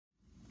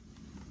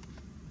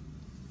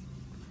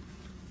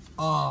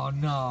Oh,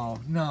 no.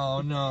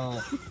 No,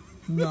 no.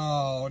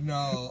 No,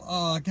 no.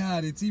 Oh,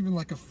 God, it's even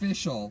like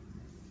official.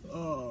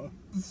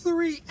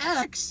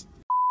 3X?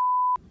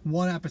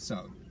 One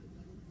episode.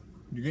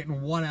 You're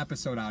getting one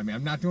episode out of me.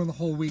 I'm not doing the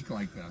whole week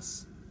like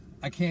this.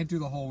 I can't do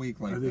the whole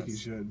week like this. I think you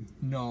should.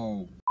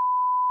 No.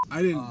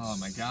 I didn't. Oh,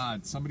 my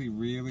God. Somebody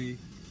really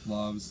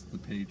loves the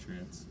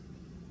Patriots.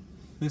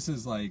 This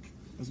is like...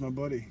 That's my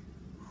buddy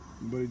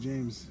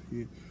James.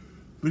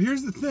 But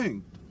here's the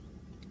thing.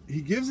 He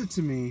gives it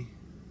to me.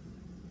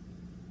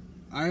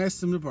 I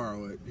asked him to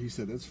borrow it. He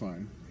said, that's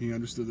fine. He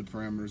understood the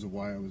parameters of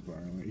why I was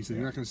borrowing it. He said,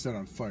 you're not going to set it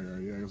on fire, are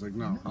you? I was like,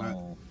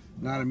 no.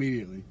 Not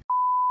immediately.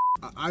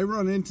 I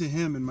run into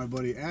him and my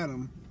buddy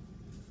Adam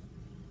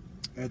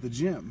at the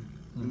gym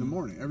in the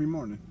morning, every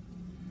morning.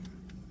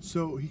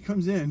 So he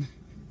comes in,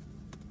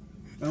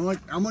 and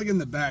I'm like in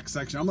the back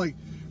section. I'm like,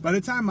 by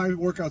the time my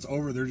workout's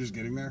over, they're just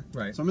getting there.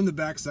 Right. So I'm in the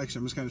back section.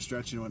 I'm just kind of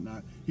stretching and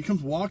whatnot. He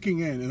comes walking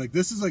in, and like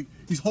this is like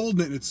he's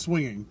holding it and it's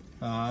swinging.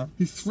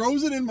 He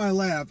throws it in my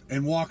lap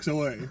and walks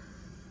away.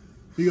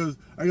 I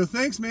go,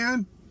 thanks,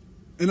 man.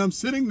 And I'm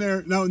sitting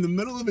there now in the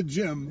middle of a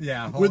gym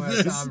with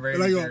this, Tom Brady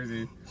and I go,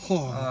 jersey.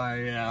 oh,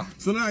 yeah.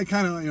 So then I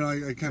kind of,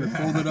 I kind of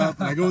fold it up,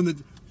 and I go in the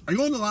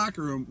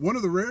locker room. One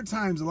of the rare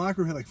times the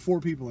locker room had like 4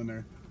 people in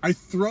there. I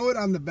throw it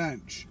on the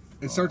bench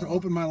and start to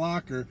open my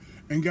locker,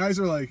 and guys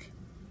are like,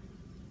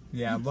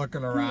 yeah,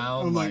 looking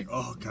around. I'm like,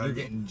 oh God, you're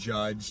getting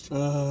judged.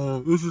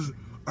 Oh,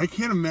 I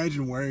can't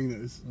imagine wearing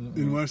this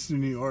in Western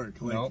New York.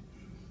 Like, nope.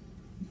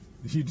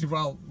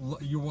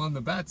 You won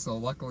the bet, so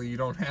luckily you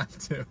don't have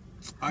to.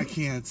 I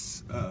can't.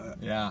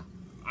 Yeah.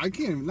 I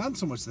can't. Not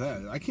so much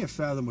that. I can't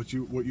fathom what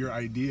your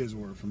ideas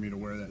were for me to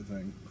wear that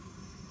thing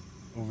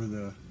over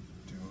the.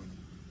 Dude,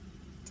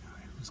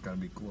 it's gotta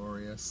be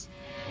glorious.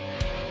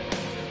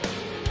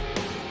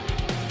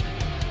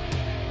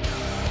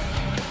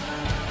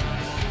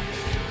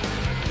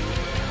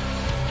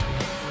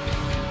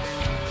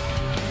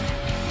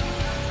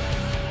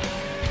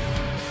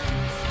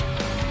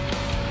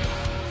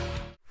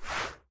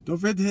 Don't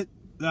forget to hit.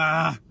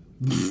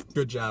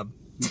 Good job.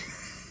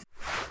 This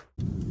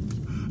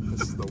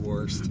is the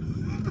worst.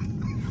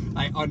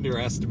 I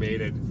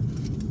underestimated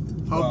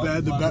how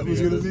bad the bet was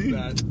going to be.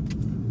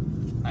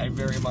 I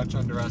very much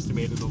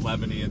underestimated the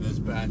levity of this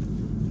bet.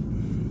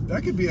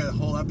 That could be a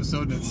whole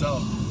episode in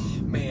itself.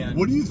 Man.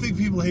 What do you think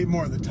people hate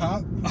more, the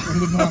top or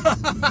the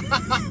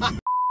bottom?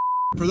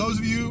 For those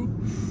of you,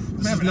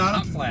 this is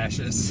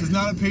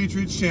not a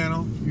Patriots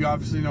channel. You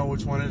obviously know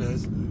which one it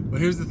is. But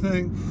here's the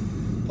thing.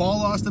 Paul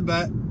lost a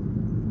bet.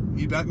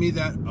 He bet me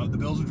that the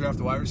Bills would draft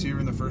a wide receiver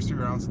in the first 3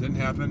 rounds. It didn't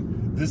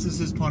happen. This is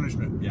his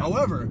punishment. Yeah.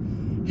 However,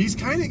 he's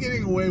kind of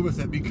getting away with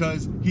it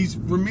because he's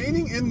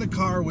remaining in the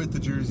car with the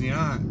jersey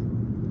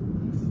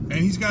on. And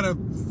he's got a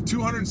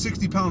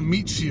 260-pound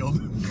meat shield.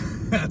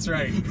 That's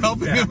right.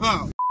 Helping him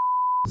out.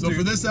 So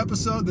for this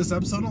episode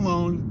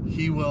alone,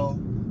 he will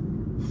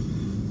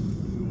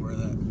wear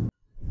that.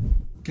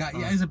 God,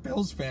 yeah, as a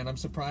Bills fan, I'm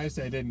surprised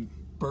I didn't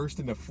burst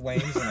into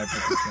flames when I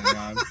put this thing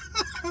on.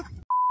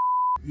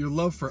 Your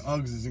love for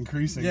Uggs is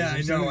increasing. Yeah,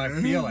 I know. I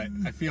feel it.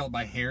 I feel it.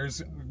 My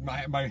hair's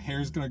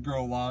gonna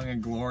grow long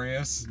and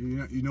glorious.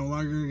 You're no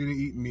longer gonna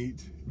eat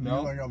meat. No,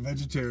 you're like a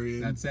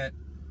vegetarian. That's it.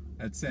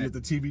 That's it. With the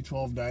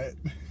TB12 diet.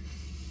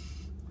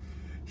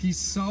 He's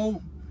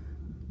so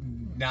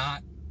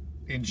not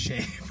in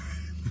shape.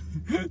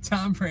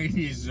 Tom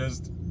Brady is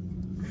just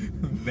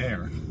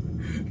there.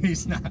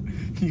 He's not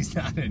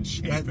in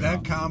shape.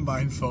 That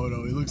combine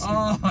photo, he looks.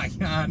 Oh my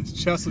God! His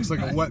chest looks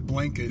like a wet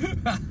blanket.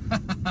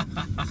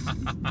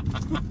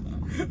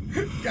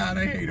 God,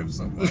 I hate him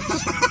so much.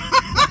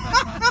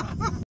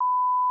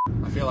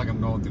 I feel like I'm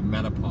going through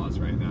menopause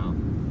right now.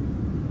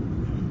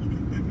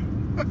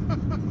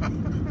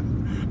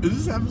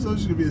 Is this episode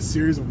going to be a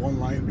series of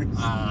one-liners?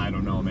 I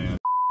don't know, man.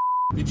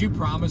 Did you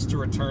promise to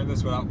return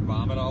this without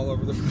vomit all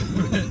over the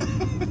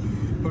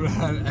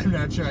I'm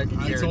not sure I can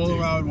guarantee. I told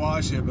him I would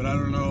wash it, but I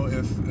don't know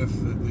if the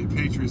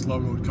Patriots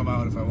logo would come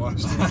out if I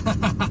washed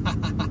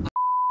it.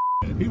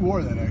 He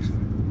wore that, actually.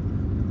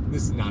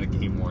 This is not a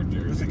game-worn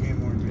jersey. It's a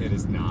game-worn jersey. It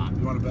is not.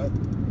 You want to bet?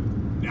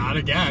 Not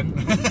again.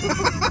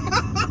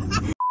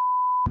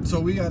 So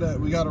we got a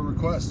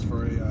request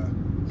for a.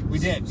 We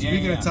did.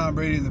 Speaking of Tom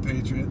Brady and the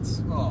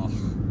Patriots. Oh.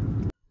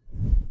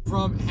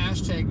 From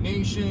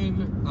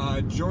 #Nation,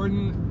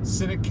 Jordan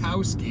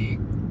Sinikowski.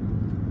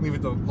 Leave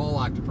it to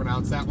Pollock to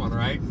pronounce that one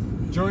right.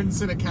 Jordan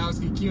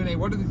Sinikowski, Q&A.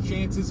 What are the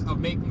chances of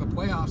making the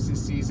playoffs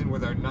this season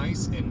with our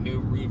nice and new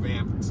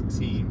revamped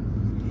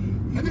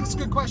team? I think it's a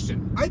good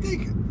question. I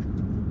think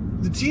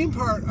the team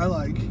part I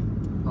like.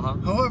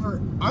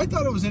 However, I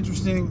thought it was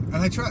interesting, and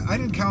I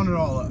didn't count it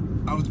all up.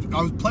 I was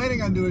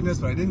planning on doing this,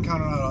 but I didn't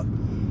count it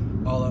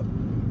all up.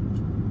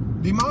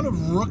 The amount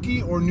of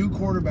rookie or new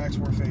quarterbacks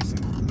we're facing,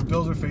 the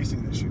Bills are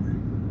facing this year.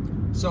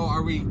 So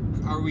are we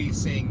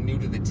saying new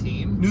to the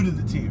team? New to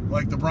the team.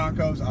 Like the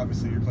Broncos,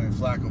 obviously you're playing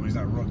Flacco, but he's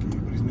not rookie,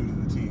 but he's new to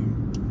the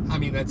team. I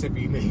mean, that's if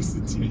he makes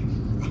the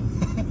team.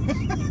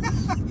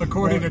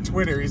 According to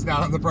Twitter, he's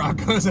not on the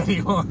Broncos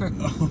anymore.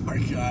 Oh my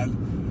God.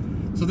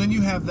 So then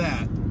you have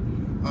that.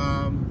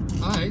 All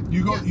right.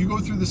 You go. Yeah. You go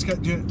through the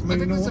schedule. I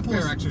think that's a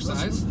fair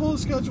exercise. Let's pull the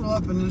schedule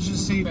up and let's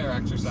just see Fair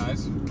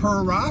exercise.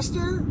 per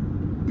roster.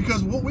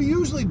 Because what we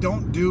usually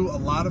don't do a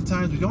lot of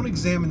times, we don't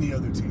examine the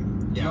other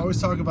team. Yeah. We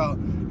always talk about,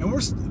 and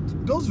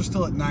Bills are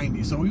still at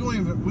 90, so we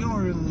don't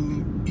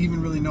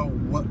really know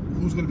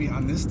who's going to be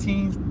on this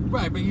team.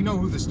 Right, but you know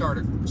who the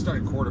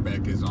starting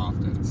quarterback is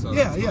often. So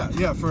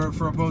Yeah,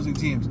 for opposing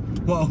teams.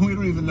 Well, we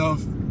don't even know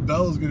if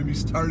Bell is going to be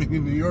starting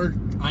in New York.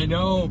 I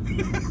know.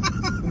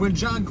 When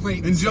John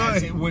Clayton Enjoy.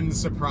 says it wouldn't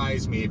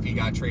surprise me if he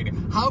got traded.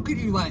 How could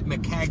you let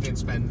McCagnon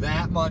spend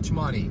that much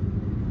money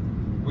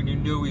when you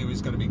knew he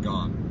was going to be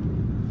gone?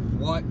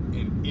 What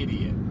an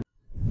idiot.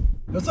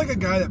 That's like a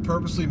guy that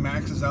purposely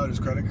maxes out his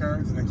credit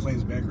cards and then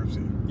claims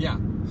bankruptcy. Yeah,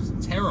 it's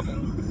terrible.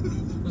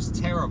 It was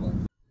terrible.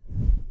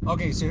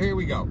 Okay, so here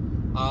we go.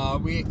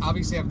 We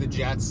obviously have the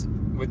Jets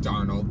with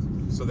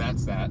Darnold, so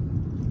that's that.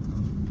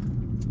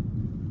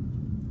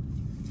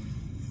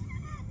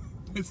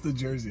 It's the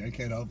jersey. I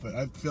can't help it.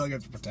 I feel like I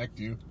have to protect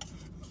you,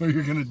 or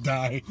you're gonna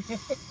die.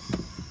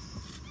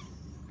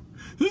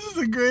 This is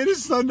the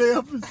greatest Sunday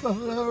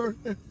episode ever.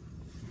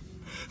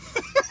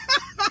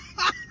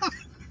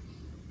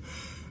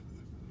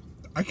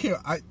 I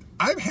can't.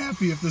 I'm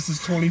happy if this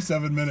is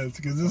 27 minutes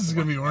because this is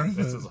gonna be worth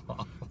This it. is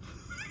awful.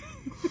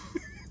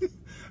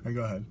 Right,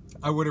 go ahead.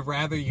 I would have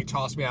rather you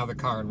tossed me out of the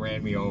car and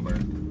ran me over.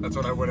 That's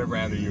what I would have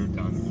rather you had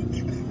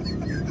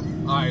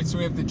done. All right, so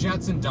we have the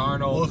Jets and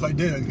Darnold. Well, if I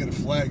did, I'd get a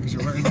flag because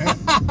you're wearing that.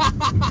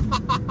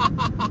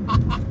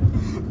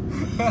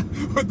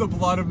 With the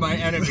blood of my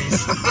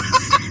enemies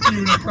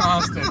spewed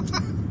across it.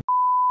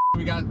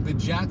 We got the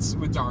Jets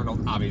with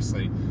Darnold,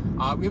 obviously.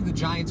 We have the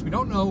Giants. We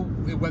don't know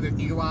whether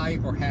Eli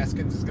or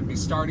Haskins is going to be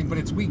starting, but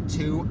it's week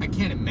 2. I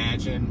can't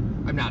imagine.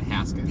 I'm not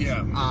Haskins.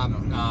 Yeah.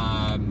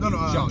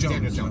 Daniel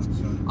Jones. Jones.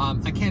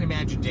 I can't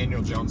imagine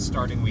Daniel Jones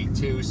starting week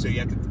 2, so you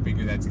have to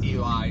figure that's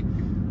Eli.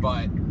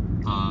 But,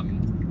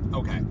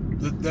 okay.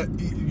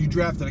 You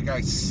drafted a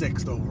guy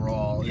 6th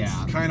overall.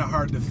 Yeah. It's kind of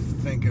hard to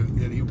think of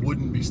that he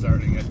wouldn't be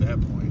starting at that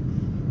point.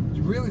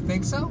 You really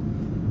think so?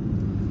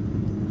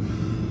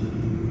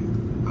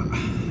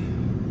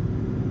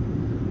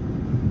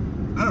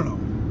 I don't know.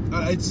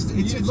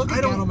 Look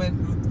at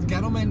Gettleman.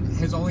 Gettleman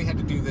has only had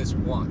to do this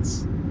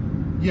once.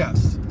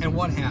 Yes. And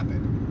what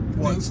happened?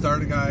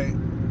 Start a guy.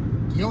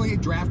 He only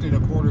drafted a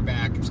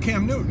quarterback. It was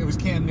Cam Newton. It was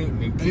Cam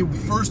Newton. And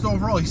first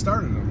overall, he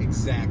started him.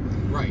 Exactly.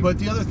 Right. But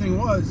the other thing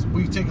was,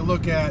 we take a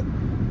look at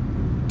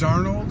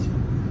Darnold,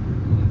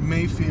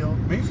 Mayfield.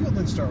 Mayfield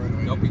didn't start right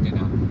away. Nope, he did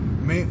not.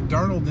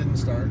 Darnold didn't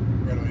start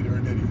right away, or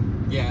did he?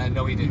 Yeah,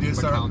 no, he didn't. He did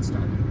start. McCown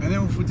started. And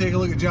then if we take a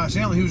look at Josh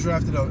Allen, he was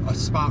drafted a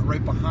spot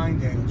right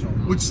behind Daniel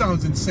Jones, which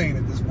sounds insane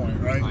at this point,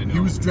 right? I know. He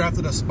was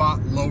drafted a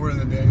spot lower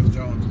than Daniel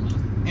Jones.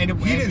 And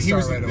he didn't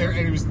start right away.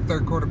 And he was the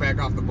third quarterback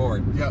off the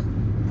board. Yep.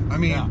 I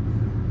mean, Yeah.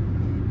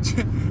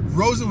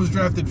 Rosen was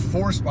drafted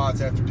 4 spots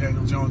after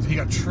Daniel Jones. He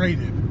got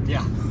traded.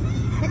 Yeah.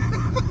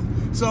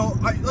 So,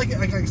 like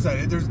I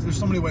said, there's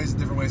so many ways,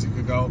 different ways it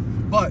could go.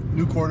 But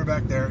new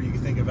quarterback there, you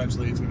can think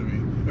eventually it's going to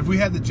be. If we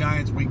had the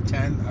Giants week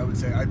 10, I would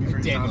say I'd be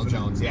pretty Daniel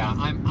confident. Jones. Yeah,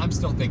 I'm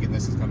still thinking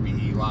this is going to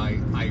be Eli.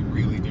 I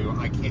really do.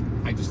 I can't.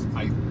 I just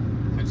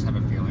have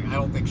a feeling. I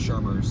don't think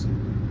Shermer's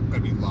going to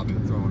be loving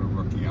throwing a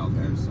rookie out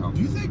there. So.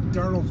 Do you think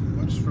Darnold's,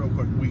 just real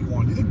quick, week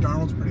 1? Do you think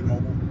Darnold's pretty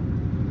mobile?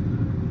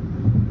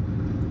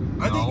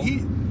 No.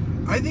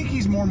 I think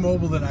he's more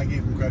mobile than I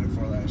gave him credit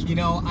for last year. You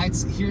know,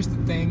 here's the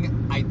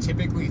thing. I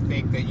typically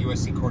think that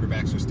USC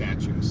quarterbacks are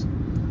statues.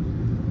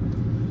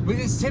 But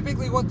it's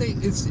typically what they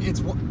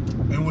it's what.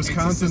 And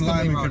Wisconsin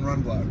linemen can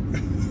run block.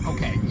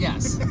 Okay.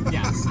 Yes.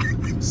 Yes.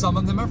 Some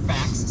of them are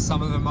facts.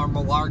 Some of them are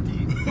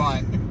malarkey.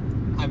 But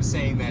I'm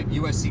saying that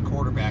USC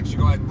quarterbacks. You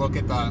go ahead and look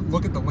at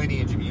the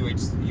lineage of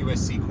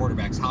USC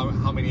quarterbacks.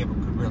 How many of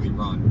them could really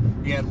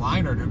run? You had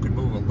Leinart who could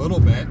move a little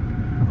bit,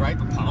 right?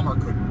 But Palmer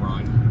couldn't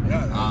run.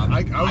 Yeah.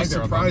 I was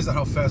surprised at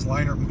how fast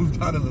Leinart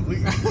moved out of the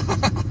league.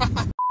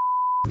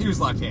 He was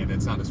left-handed.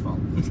 It's not his fault.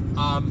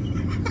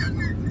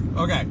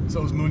 Okay.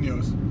 So was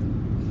Munoz.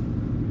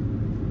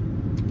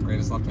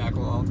 Greatest left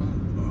tackle of all time.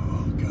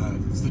 Oh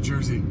God, it's the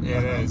jersey.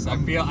 Yeah, it is.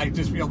 I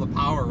just feel the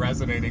power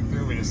resonating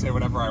through me to say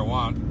whatever I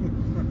want.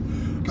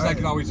 Because I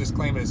can always just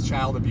claim it as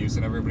child abuse,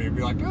 and everybody would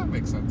be like, "Yeah, it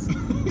makes sense."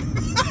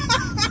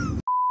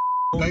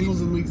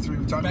 Bengals in week 3.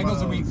 We talked Bengals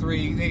about in week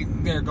 3.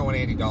 They're going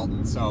Andy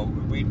Dalton, so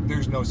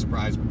there's no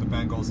surprise with the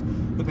Bengals.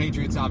 The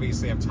Patriots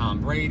obviously have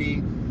Tom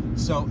Brady.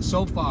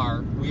 So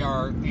far we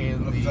are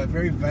in a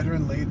very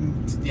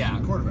veteran-laden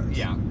quarterbacks.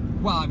 Yeah.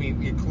 Well, I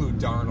mean, include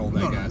Darnold,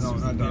 I guess. No,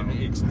 not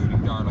Darnold. Excluding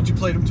Darnold. But you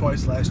played him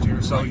twice last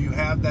year, so Right. you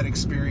have that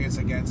experience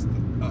against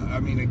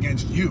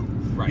you.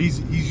 Right. He's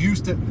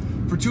used to,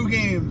 for 2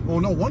 games. Well,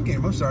 no, 1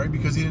 game. I'm sorry,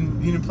 because he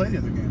didn't play the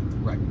other game.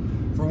 Right.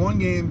 For 1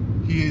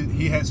 game,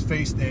 he has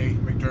faced a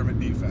McDermott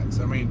defense.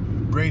 I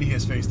mean, Brady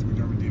has faced a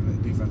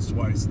McDermott defense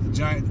twice. The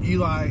Giant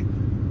Eli,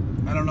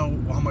 I don't know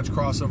how much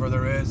crossover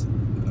there is.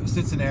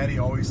 Cincinnati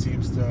always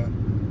seems to.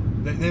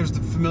 There's the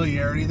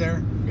familiarity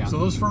there. Yeah. So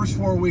those first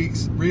 4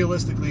 weeks,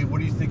 realistically, what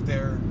do you think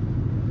they're?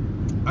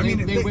 I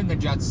mean, they win the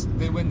Jets.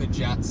 They win the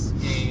Jets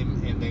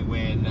game, and they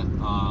win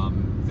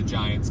the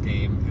Giants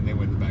game, and they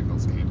win the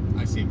Bengals game.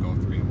 I see them going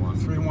 3-1.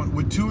 3-1.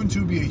 Would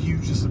 2-2 be a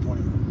huge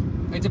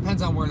disappointment? It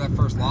depends on where that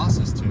first loss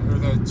is to, or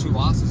the two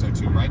losses are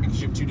to, right? Because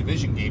you have 2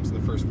 division games in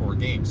the first 4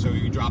 games. So are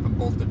you dropping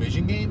both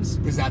division games?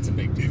 Because that's a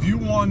big deal. If you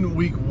won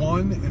week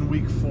 1 and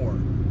week 4,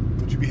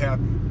 would you be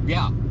happy?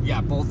 Yeah,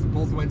 both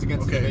wins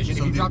against the division.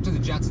 So if you drop to the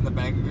Jets and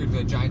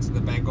the Giants and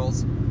the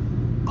Bengals,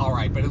 all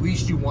right, but at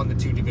least you won the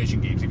 2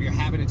 division games. If you're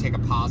having to take a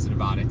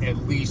positive on it, at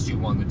least you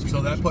won the 2.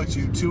 So that puts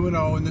you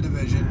 2-0 in the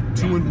division,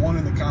 2-1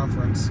 in the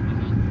conference,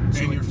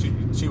 and you're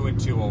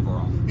 2-2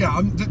 overall. Yeah,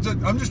 I'm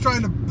just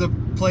trying to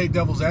play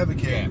devil's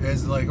advocate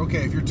as like,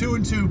 okay, if you're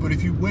 2-2, but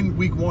if you win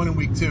week 1 and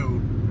week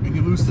 2 and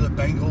you lose to the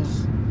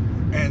Bengals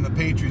and the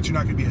Patriots, you're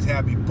not going to be as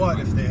happy. But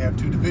if they have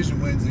 2 division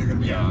wins, then you're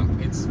going to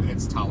be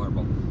it's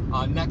tolerable.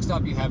 Next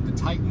up, you have the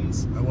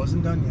Titans. I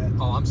wasn't done yet.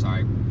 Oh, I'm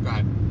sorry. Go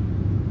ahead.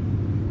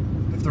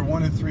 If they're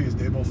 1-3, is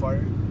Daboll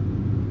fired?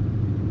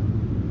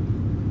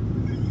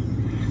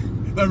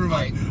 Never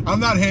mind. I'm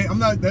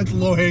not. That's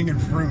low hanging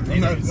fruit.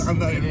 It is.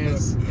 It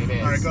is.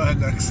 All right, go ahead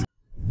next.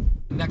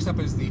 Next up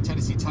is the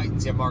Tennessee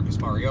Titans. You have Marcus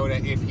Mariota.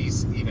 If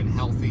he's even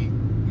healthy,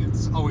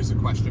 it's always a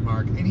question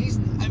mark.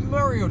 And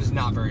Mariota's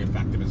not very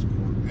effective as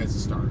a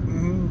starter.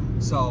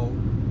 Mm-hmm. So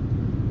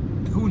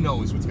who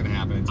knows what's going to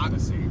happen in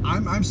Tennessee?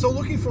 I'm still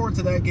looking forward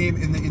to that game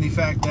in the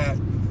fact that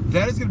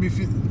is going to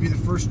be the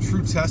first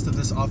true test of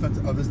this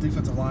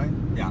defensive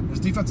line. Yeah. This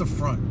defensive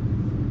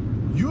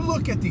front. You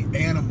look at the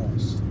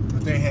animals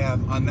that they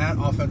have on that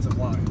offensive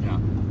line. Yeah.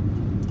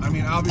 I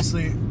mean,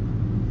 obviously,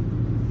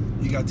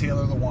 you got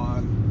Taylor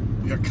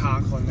Lewan, you got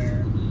Conklin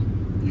there.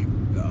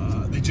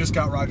 They just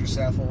got Roger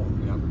Saffold.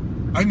 Yeah.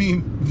 I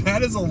mean,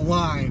 that is a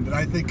line that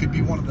I think could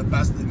be one of the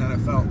best in the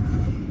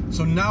NFL.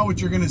 So now what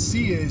you're going to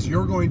see is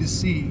you're going to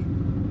see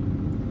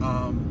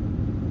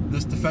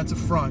this defensive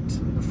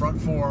front, the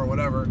front 4 or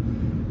whatever.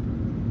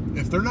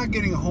 If they're not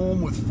getting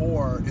home with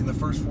 4 in the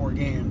first 4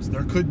 games,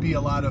 there could be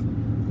a lot of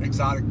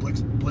exotic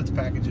blitz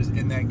packages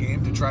in that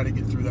game to try to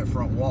get through that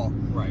front wall.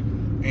 Right.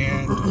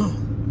 And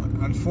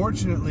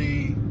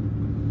unfortunately,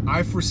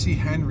 I foresee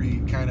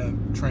Henry kind of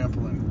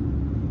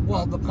trampling.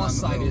 Well, the plus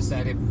side is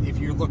that if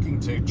you're looking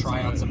to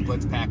try out some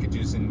blitz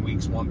packages in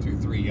weeks 1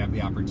 through 3, you have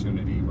the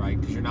opportunity, right?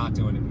 Because you're not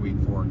doing it in week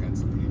 4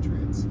 against the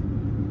Patriots.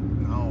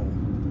 No.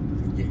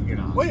 You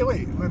know.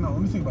 Wait, no,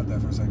 let me think about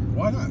that for a second.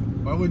 Why not?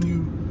 Why wouldn't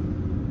you,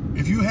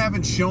 if you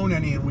haven't shown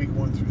any in week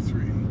 1 through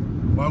 3,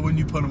 why wouldn't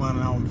you put them on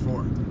an hour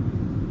before?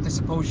 I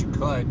suppose you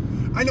could.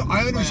 I know,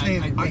 I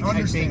understand.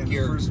 I think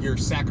you're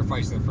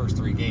sacrificing the first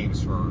 3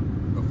 games for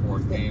the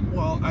 4th game.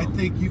 Well, you know? I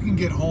think you can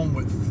get home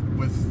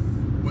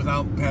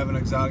without having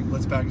exotic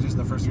blitz packages in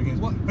the first 3 games.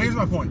 Well, here's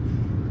my point.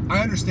 I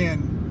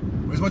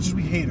understand, as much as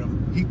we hate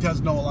him, he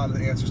does know a lot of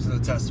the answers to the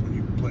tests when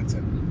you blitz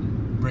him.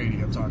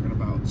 Brady, I'm talking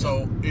about.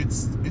 So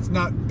it's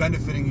not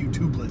benefiting you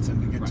to blitz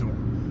him to get to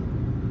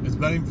him. It's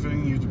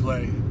benefiting you to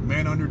play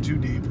man under 2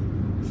 deep,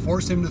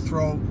 force him to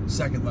throw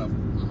second level.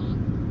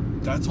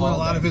 That's why a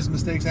lot of his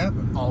mistakes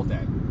happen. All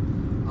day.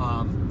 A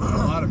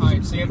lot of all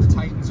right, so you have the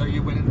Titans. Are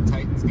you winning the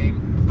Titans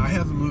game? I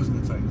have them losing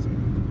the Titans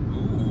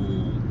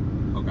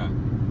game. Ooh. Okay.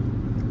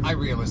 I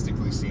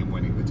realistically see him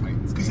winning the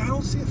Titans game. Because I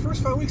don't see the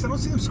first 5 weeks, I don't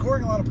see them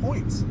scoring a lot of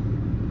points.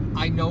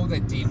 I know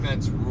that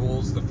defense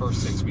rules the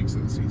first 6 weeks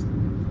of the season.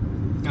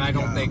 And I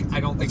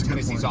don't think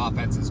Tennessee's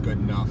offense is good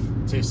enough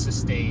to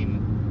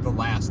sustain the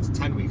last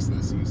 10 weeks of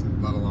the season,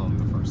 let alone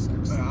the first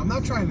 6. I'm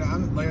not trying to,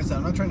 like I said,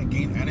 I'm not trying to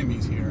gain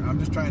enemies here. I'm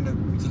just trying to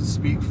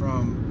speak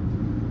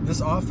from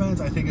this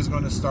offense. I think is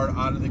going to start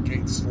out of the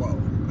gate slow.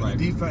 Right.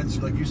 The defense,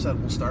 like you said,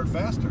 will start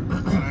faster.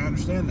 And I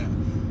understand that.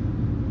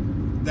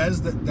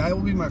 That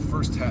will be my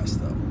first test,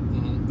 though.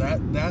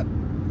 That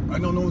I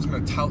know no one's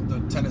going to tout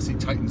the Tennessee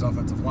Titans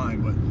offensive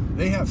line, but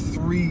they have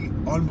 3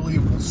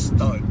 unbelievable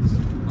studs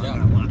on that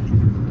line.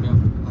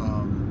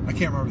 I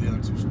can't remember the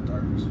other 2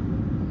 starters.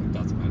 It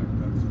doesn't matter.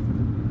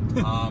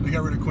 They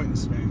got rid of Quentin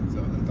Spain,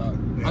 so they thought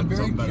they had I'm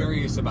very better.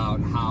 curious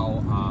about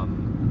how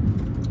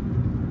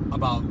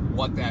about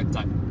what that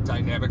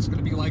dynamic's going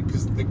to be like,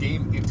 because the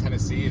game in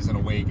Tennessee is an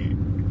away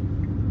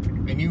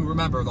game, and you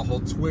remember the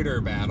whole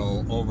Twitter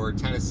battle over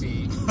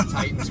Tennessee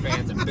Titans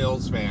fans and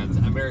Bills fans.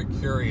 I'm very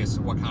curious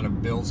what kind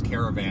of Bills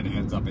caravan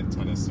ends up in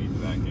Tennessee for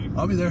that game.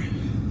 I'll be there.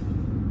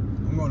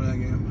 I'm going to that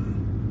game.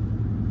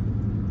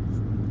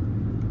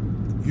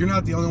 You're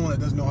not the only one that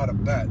doesn't know how to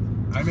bet.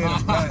 I made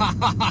a bet.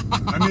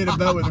 I made a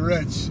bet with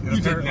Rich. And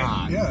you did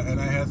not. Yeah, and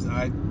I have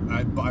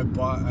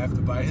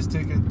to buy his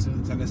ticket to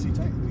the Tennessee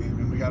Titans game,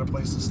 and we got a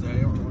place to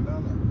stay. We're going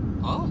down there.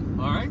 Oh,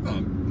 all right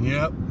then.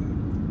 Yep.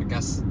 I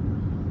guess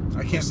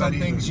I can't there's some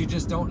bet things either. you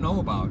just don't know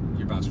about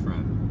your best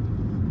friend.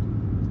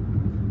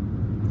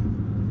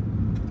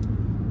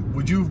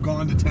 Would you have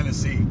gone to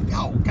Tennessee?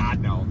 Oh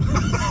God, no.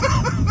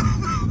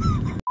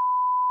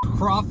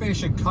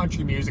 Crawfish and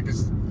country music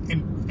is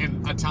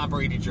in a Tom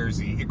Brady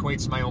jersey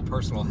equates to my own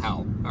personal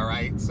hell. All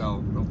right, so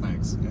no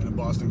thanks. And a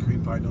Boston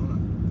cream pie donut.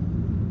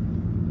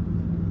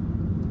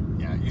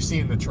 Yeah, you're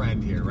seeing the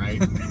trend here,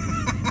 right?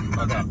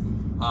 Okay.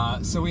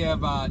 So we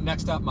have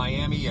next up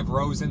Miami. You have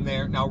Rosen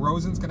there. Now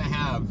Rosen's going to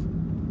have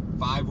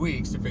 5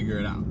 weeks to figure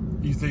it out.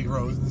 You think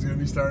Rosen's going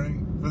to be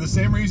starting? For the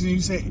same reason you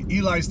say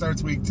Eli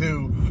starts week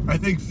 2, I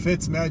think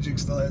Fitzmagic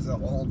still has a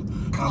hold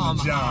on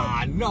the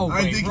job. On, no way.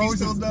 I think he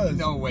still does.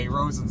 No way.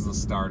 Rosen's the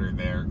starter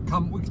there.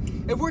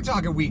 If we're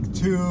talking week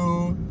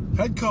 2,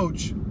 head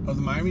coach of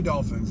the Miami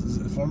Dolphins is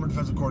a former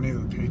defensive coordinator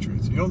of the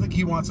Patriots. You don't think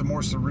he wants a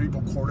more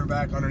cerebral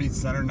quarterback underneath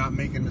center, not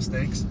making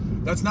mistakes?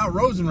 That's not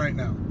Rosen right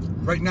now.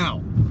 Right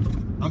now.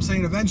 I'm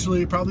saying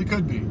eventually it probably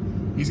could be.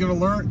 He's going to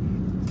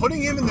learn.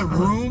 Putting him in the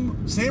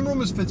room, same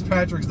room as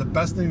Fitzpatrick, is the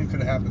best thing that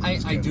could have happened.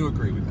 I do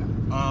agree with that.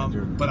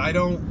 But I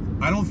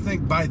don't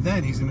think by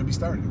then he's going to be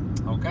starting.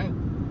 Okay.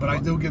 But I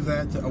do give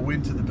that a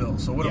win to the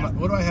Bills. So what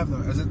do I have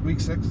them? Is it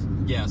week 6?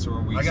 Yeah, so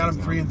we're week 6 I got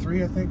them now.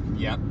 3-3, I think.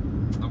 Yep.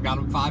 I've got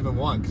them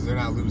 5-1 because they're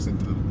not losing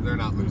to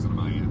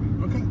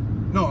Miami. Okay.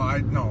 No, I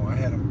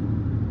had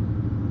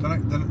them.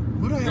 Then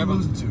who do I have them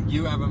losing to?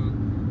 You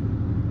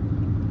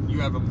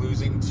have them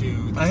losing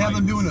to the I have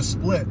them Titans. doing a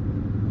split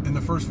in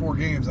the first 4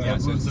 games. I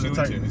have so losing to the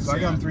 2-2. Titans. So I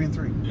got them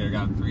 3-3. Yeah, I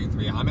got them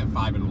 3-3. I'm at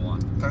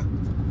 5-1. Okay.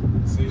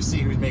 So you see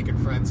who's making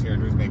friends here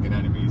and who's making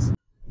enemies.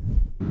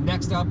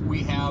 Next up,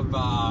 we have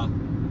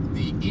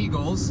the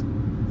Eagles.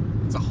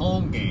 It's a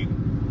home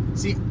game.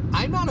 See,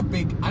 I don't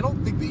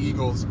think the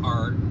Eagles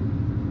are.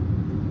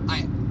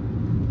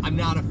 I'm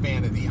not a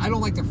fan of I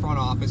don't like the front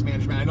office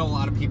management. I know a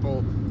lot of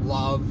people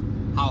love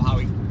how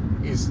he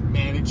is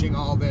managing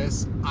all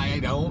this. I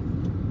don't.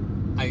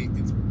 I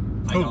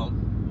don't.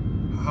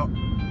 How?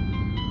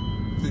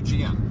 The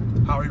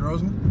GM. Howie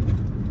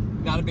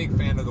Roseman? Not a big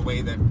fan of the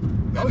way that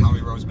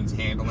Howie Roseman's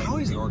handling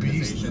Howie's the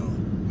organization. A beast,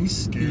 though. He's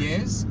scary. He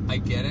is. I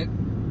get it.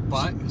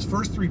 But his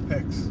first 3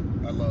 picks,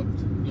 I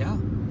loved. Yeah.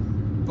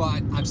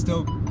 But I'm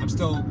still.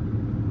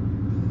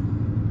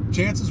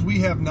 Chances we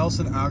have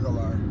Nelson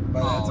Aguilar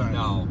by that time.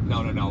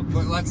 No.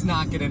 But let's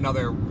not get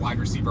another wide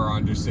receiver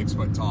under 6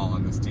 foot tall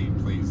on this team,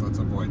 please. Let's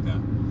avoid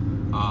that.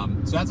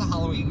 So that's a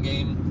Halloween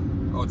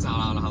game. Oh, it's not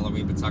on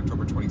Halloween, but it's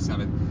October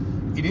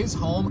 27th. It is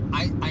home.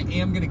 I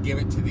am going to give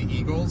it to the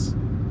Eagles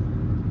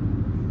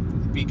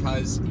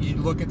because you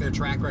look at their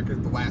track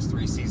record the last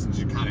 3 seasons,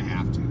 you kind of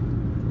have to,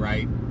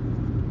 right?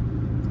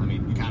 I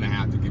mean, you kind of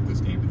have to give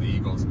this game to the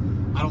Eagles.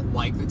 I don't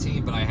like the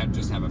team, but I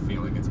just have a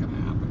feeling it's going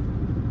to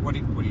happen. What do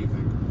you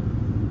think?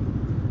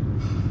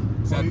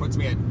 So that puts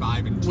me at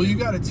 5-2. Well, you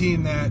got a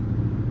team that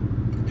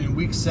in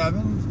week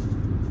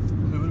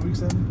 7, week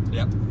 7?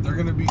 Yep. They're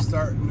going to be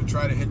starting to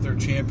try to hit their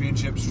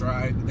championship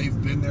stride. They've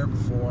been there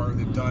before.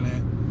 They've done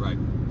it. Right.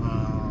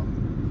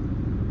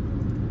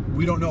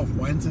 We don't know if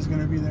Wentz is going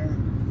to be there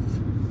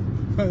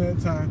by that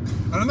time.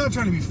 And I'm not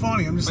trying to be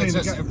funny. I'm just saying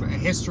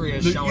history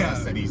has shown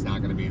us that he's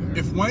not going to be there.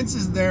 If Wentz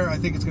is there, I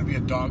think it's going to be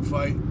a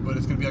dogfight, but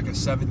it's going to be like a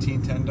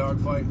 17-10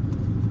 dogfight.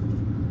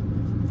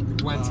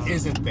 If Wentz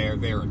isn't there,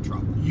 they're in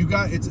trouble. You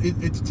got it's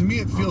to me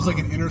it feels like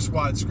an inter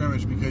squad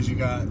scrimmage because you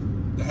got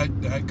the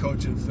head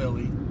coach in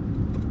Philly,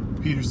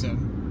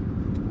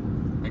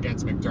 Peterson,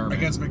 against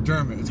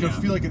McDermott. It's going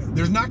to feel like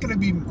there's not going to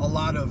be a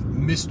lot of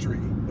mystery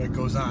that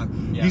goes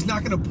on. Yeah. He's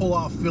not going to pull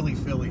off Philly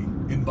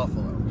in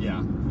Buffalo.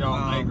 Yeah, no,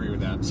 I agree with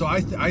that. So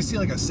I see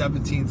like a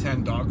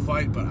 17-10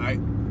 dogfight, but I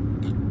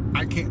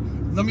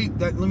can't. Let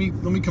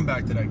me come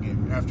back to that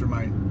game after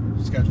my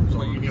schedule's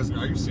over.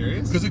 Are you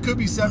serious? Because it could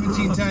be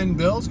 17-10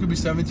 Bills, could be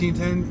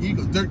 17-10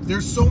 Eagles.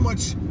 There's so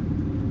much.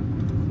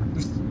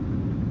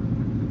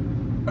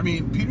 I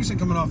mean, Peterson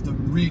coming off the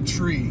Reed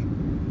tree,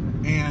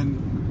 and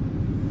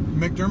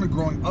McDermott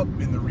growing up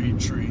in the Reed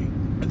tree.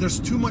 There's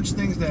too much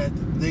things that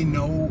they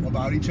know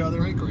about each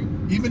other. I agree.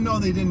 Even though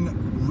they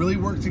didn't really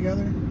work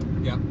together.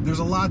 Yeah. There's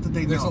a lot that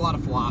they know. There's a lot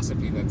of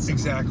philosophy that's similar.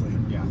 Exactly.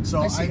 Yeah.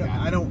 So I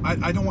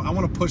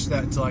want to push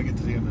that until I get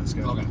to the end of the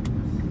schedule. Okay.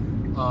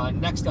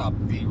 Next up,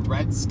 the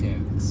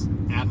Redskins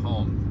at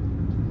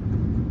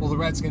home. Well, the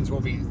Redskins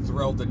will be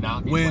thrilled to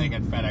not be playing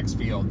at FedEx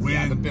Field.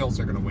 Yeah, the Bills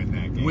are going to win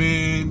that game.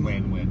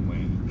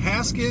 Win.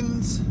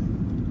 Haskins. I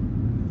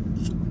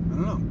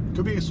don't know.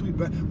 Could be a sweet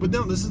bet, but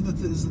no. This is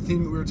the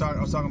theme that I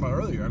was talking about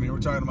earlier. I mean, we're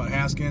talking about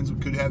Haskins.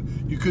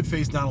 You could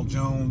face Donald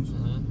Jones.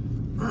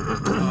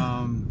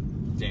 Mm-hmm.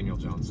 Daniel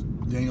Jones.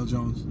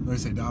 Did I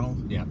say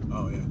Donald? Yeah.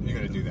 Oh yeah. You're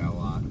gonna do that a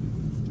lot.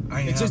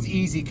 It's just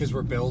easy because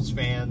we're Bills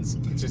fans.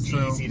 It's just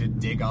easy to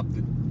dig up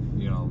the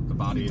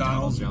body of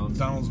Donald Jones.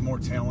 Donald's more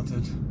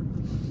talented.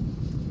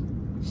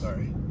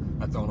 Sorry.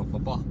 At throwing a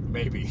football,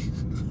 maybe.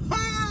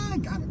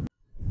 Got it.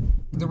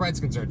 The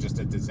Redskins are just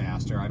a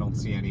disaster. I don't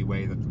see any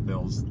way that the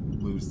Bills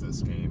lose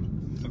this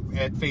game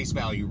at face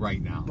value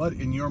right now. But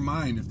in your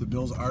mind, if the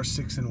Bills are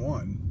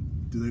 6-1,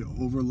 do they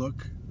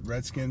overlook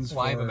Redskins?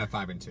 Well, I have them at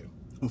 5-2.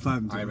 Oh,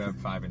 5-2. I have them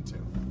at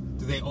 5-2.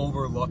 Do they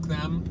overlook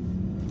them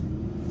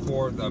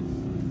for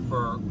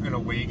an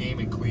away game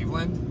in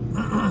Cleveland?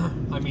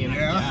 I mean,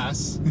 yeah. I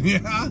guess.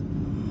 Yeah.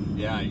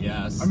 Yeah, I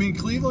guess. I mean,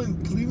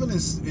 Cleveland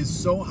is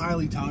so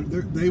highly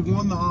touted. They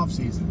won the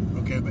offseason,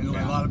 okay, but in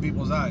a lot of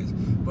people's eyes.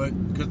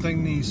 But good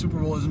thing the Super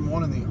Bowl isn't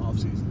won in the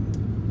offseason.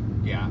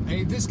 Yeah.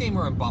 If this game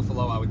were in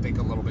Buffalo, I would think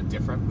a little bit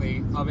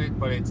differently of it,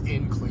 but it's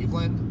in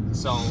Cleveland.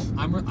 So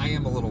I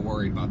am a little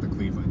worried about the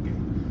Cleveland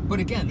game. But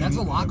again, that's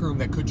a locker room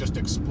that could just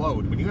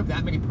explode. When you have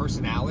that many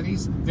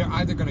personalities, they're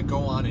either going to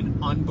go on an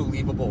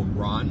unbelievable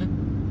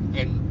run,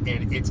 and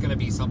it's going to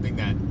be something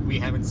that we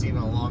haven't seen in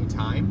a long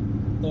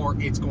time, or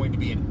it's going to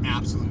be an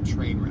absolute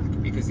train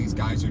wreck because these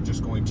guys are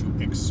just going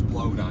to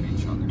explode on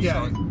each other.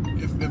 Yeah, So,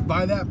 if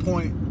by that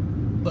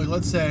point, like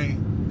let's say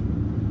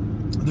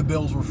the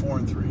Bills were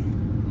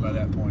 4-3 by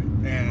that point,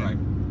 and Right.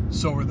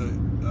 so were the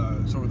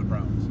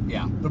Browns.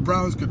 yeah. The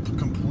Browns could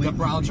completely. The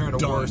Browns are in a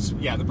done. worse.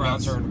 Yeah, the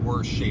Browns Yes. are in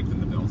worse shape than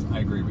the Bills. I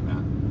agree with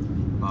that.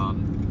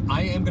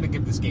 I am going to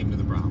give this game to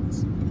the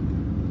Browns.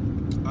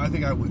 I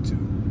think I would too.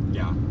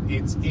 Yeah,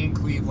 it's in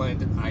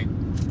Cleveland.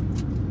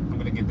 I'm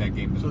going to give that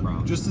game to the So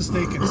Browns. just to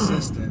stay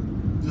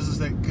consistent,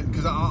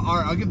 because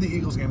I'll give the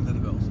Eagles game to the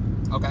Bills.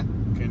 Okay.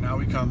 Okay, now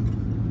we come,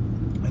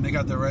 and they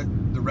got the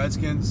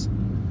Redskins.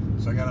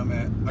 So I got them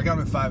at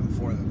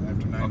 5-4 then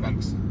after 9 Okay.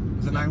 weeks.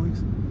 Is it 9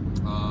 weeks?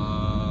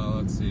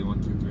 Let's see.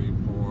 1, 2, 3,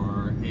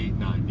 4, 8,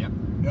 9. Yep.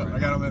 Yep. Right. I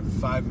got them at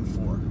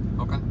 5-4,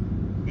 Okay.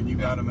 and you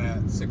got them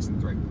at 6 and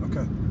 3.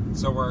 okay.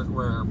 So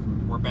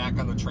we're back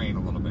on the train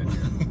a little bit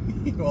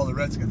here. Well, the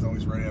Redskins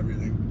always write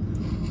everything.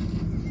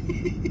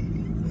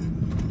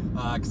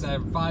 Because I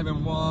have 5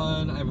 and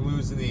 1. I'm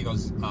losing the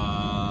Eagles.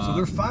 So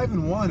they're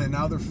 5-1, and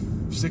now they're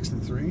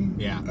 6-3.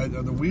 Yeah. Are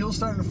the wheels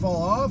starting to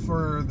fall off,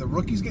 or are the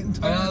rookies getting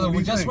tired? What do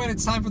you just think? when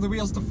it's time for the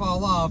wheels to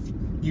fall off,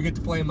 you get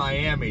to play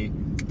Miami.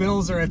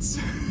 Bills are at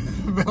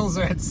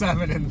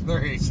 7 and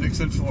 3.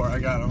 6-4. I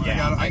got them.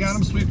 Yeah, I got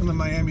them sweeping the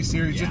Miami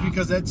series just Yeah.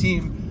 because that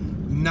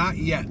team, not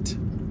yet.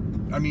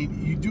 I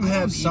mean, you do I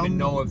have don't some. even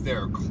know if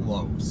they're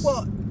close.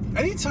 Well,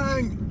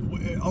 anytime,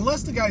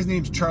 unless the guy's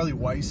name's Charlie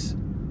Weiss,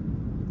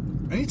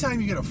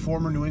 anytime you get a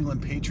former New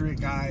England Patriot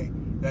guy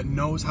that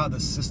knows how the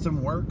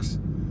system works,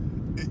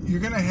 you're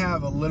going to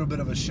have a little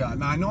bit of a shot.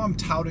 Now, I know I'm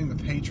touting the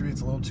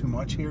Patriots a little too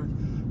much here,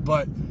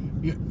 but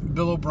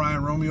Bill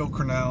O'Brien, Romeo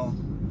Crennel,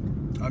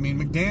 I mean,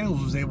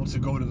 McDaniels was able to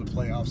go to the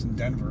playoffs in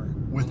Denver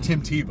with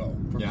Tim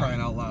Tebow, for Yeah. crying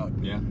out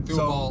loud. yeah,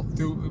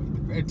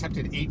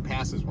 attempted 8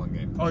 passes one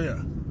game. Oh,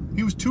 yeah.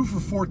 He was 2 for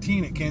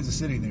 14 at Kansas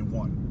City, and they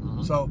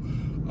won. So,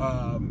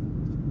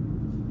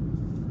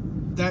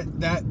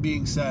 that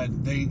being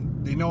said, they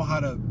know how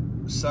to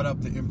set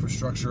up the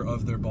infrastructure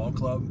of their ball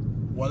club.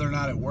 Whether or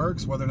not it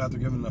works, whether or not they're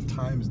given enough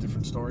time is a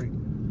different story.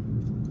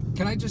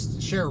 Can I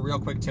just share a real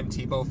quick Tim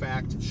Tebow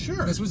fact?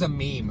 Sure. This was a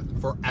meme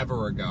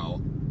forever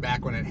ago,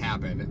 back when it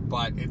happened,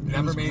 but it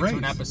never was made it great. to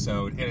an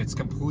episode, and it's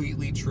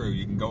completely true.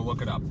 You can go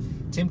look it up.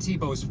 Tim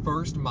Tebow's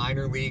first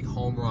minor league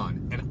home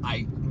run, and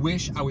I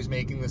wish I was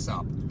making this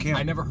up. Can't.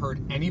 I never heard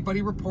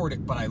anybody report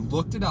it, but I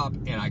looked it up,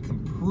 and I can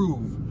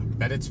prove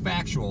that it's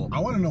factual I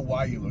want to know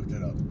why you looked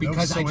it up. That was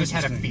because so I just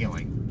had a interesting.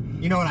 feeling.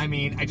 You know what I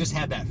mean? I just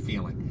had that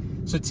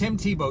feeling. So Tim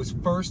Tebow's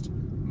first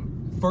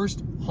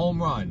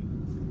home run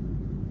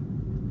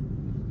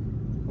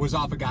was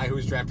off a guy who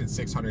was drafted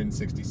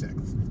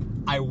 666th.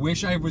 I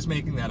wish I was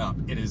making that up.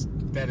 That is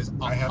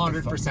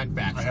 100%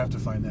 factual. I have to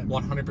find that.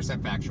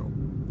 100% factual.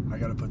 I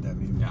got to put that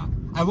meme. Yeah.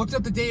 I looked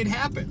up the day it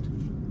happened.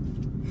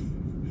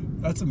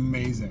 That's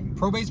amazing.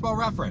 Pro Baseball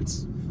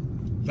Reference.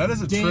 That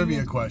is a Ding.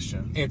 trivia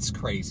question. It's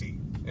crazy.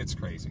 It's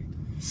crazy.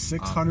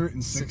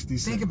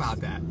 666. Think about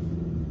that.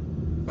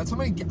 That's how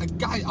many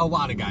a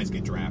lot of guys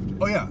get drafted.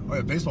 Oh yeah,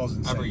 baseball's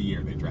insane. Every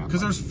year they draft.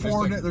 Because there's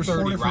four like different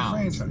 30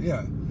 rounds. franchises.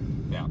 Yeah.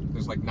 Yeah,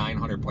 there's like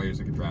 900 players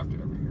that get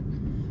drafted every year.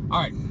 All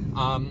right,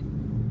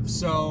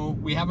 so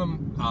we have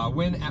them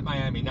win at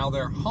Miami. Now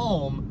they're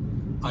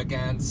home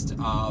against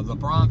the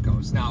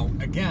Broncos. Now,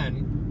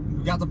 again,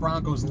 we got the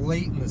Broncos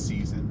late in the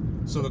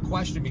season. So the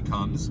question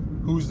becomes,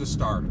 who's the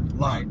starter?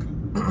 Lock.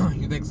 Right?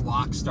 You think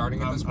Locke's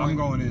starting at this point? I'm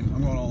going in.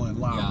 I'm going all in.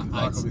 Lock. Yeah,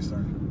 Lock will be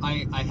starting.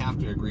 I have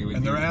to agree with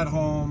And you. they're at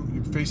home.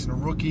 You're facing a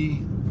rookie,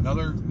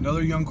 another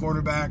young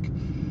quarterback.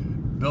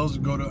 Bills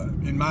go to,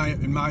 in my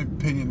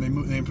opinion,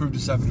 they improved to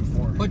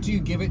 7-4. But do you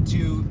give it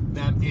to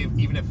them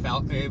even if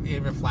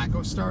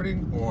Flacco's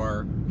starting,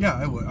 or Yeah,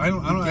 I would. I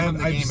give them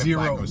the have game if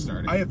zero. Flacco's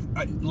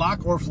starting?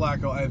 Lock or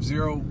Flacco. I have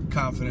zero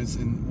confidence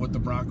in what the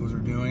Broncos are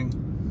doing.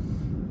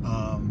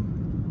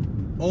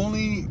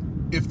 Only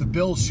if the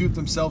Bills shoot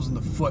themselves in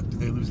the foot do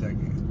they lose that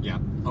game. Yeah.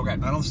 Okay.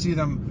 I don't see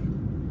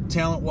them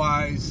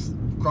talent-wise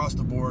across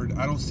the board.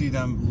 I don't see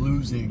them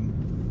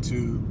losing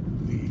to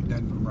the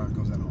Denver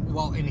Broncos at home.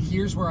 Well, and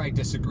here's where I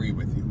disagree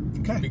with you.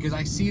 Okay. Because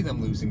I see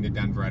them losing to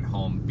Denver at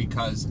home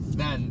because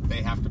then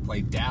they have to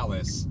play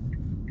Dallas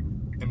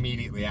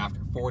immediately after.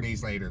 4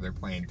 days later, they're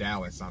playing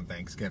Dallas on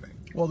Thanksgiving.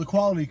 Well, the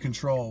quality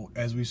control,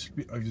 as we've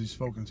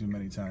spoken to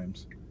many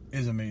times,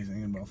 is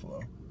amazing in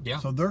Buffalo. Yeah.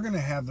 So they're going to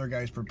have their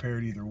guys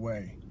prepared either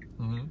way.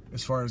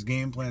 As far as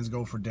game plans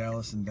go for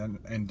Dallas and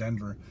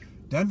Denver.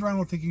 Denver, I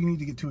don't think you need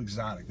to get too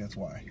exotic. That's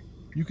why.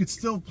 You could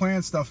still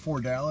plan stuff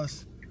for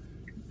Dallas.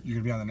 You're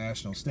going to be on the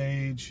national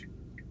stage.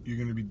 you're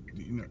going to be,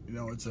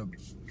 it's a...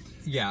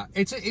 Yeah,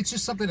 it's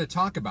just something to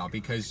talk about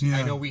because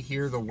I know we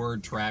hear the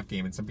word trap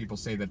game and some people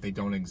say that they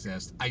don't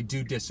exist. I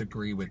do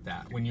disagree with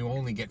that. When you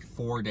only get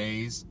 4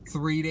 days,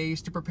 3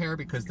 days to prepare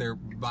because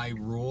by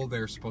rule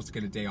they're supposed to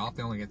get a day off.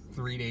 They only get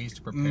 3 days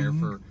to prepare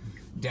for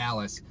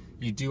Dallas.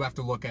 You do have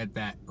to look at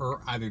that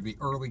either the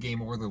early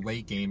game or the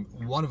late game.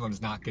 One of them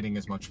is not getting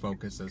as much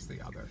focus as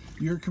the other.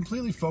 You're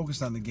completely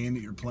focused on the game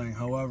that you're playing.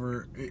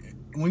 However,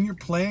 when you're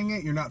playing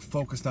it, you're not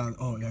focused on,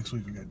 next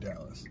week we got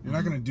Dallas. You're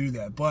not going to do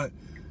that. But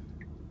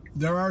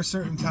there are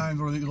certain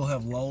times where you'll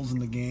have lulls in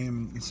the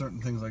game and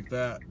certain things like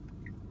that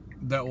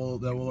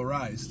will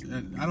arise.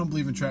 And I don't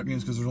believe in trap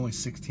games because there's only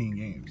 16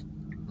 games.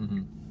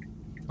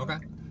 Okay.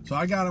 So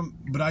I got them,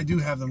 but I do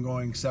have them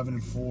going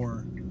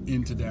 7-4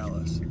 into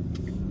Dallas.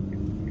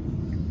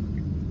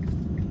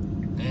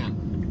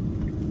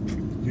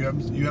 Man. You have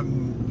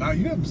them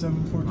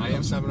 7-4. I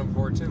have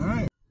 7-4 too. All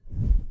right.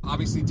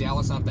 Obviously,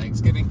 Dallas on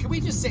Thanksgiving. Can we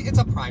just say it's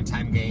a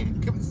primetime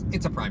game?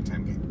 It's a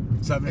primetime game.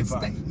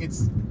 7-5.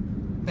 It's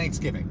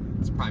Thanksgiving.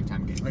 It's a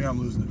primetime game. I got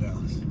them losing to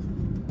Dallas.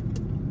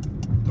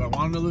 Do I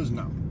want them to lose?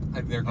 No.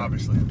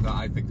 Obviously.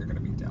 I think they're going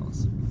to beat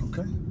Dallas.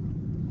 Okay.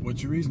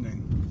 What's your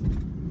reasoning?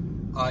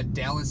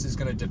 Dallas is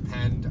going to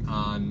depend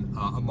on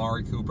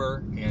Amari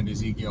Cooper and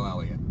Ezekiel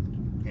Elliott.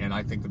 And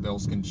I think the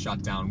Bills can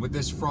shut down. With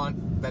this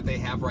front that they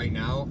have right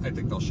now, I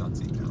think they'll shut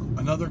Zeke down.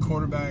 Another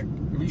quarterback.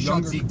 If you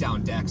shut Zeke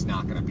down, Dak's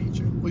not going to beat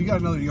you. Well, you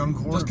got another young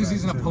quarterback. Just because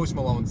he's in a Post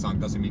Malone song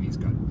doesn't mean he's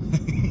good.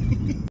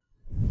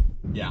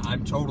 Yeah,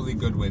 I'm totally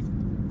good with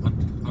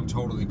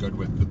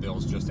the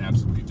Bills just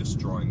absolutely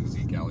destroying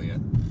Zeke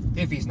Elliott.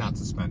 If he's not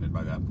suspended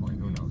by that point,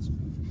 who knows?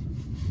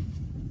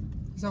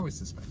 He's always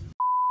suspended.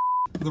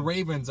 The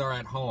Ravens are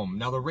at home.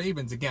 Now the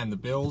Ravens, again, the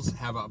Bills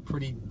have a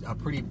pretty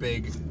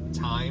big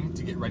time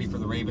to get ready for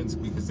the Ravens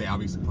because they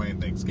obviously play on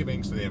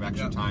Thanksgiving, so they have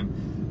extra time.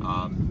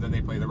 Then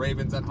they play the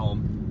Ravens at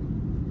home.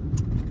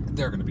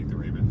 They're going to beat the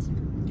Ravens.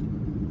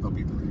 They'll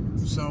beat the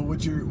Ravens. So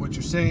what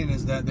you're saying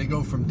is that they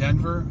go from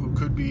Denver, who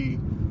could be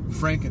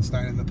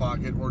Frankenstein in the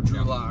pocket, or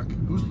Drew Lock,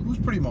 who's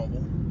pretty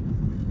mobile.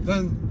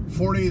 Then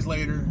 4 days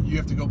later, you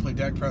have to go play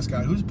Dak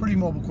Prescott, who's a pretty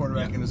mobile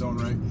quarterback in his own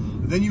right.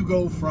 Then you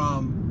go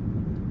from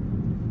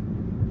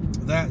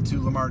that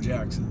to Lamar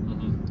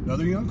Jackson,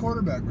 another young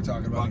quarterback we're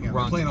talking about again.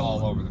 Runs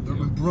all over the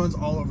field. Runs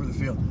all over the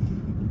field.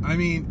 I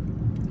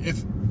mean,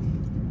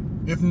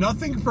 if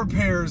nothing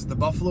prepares the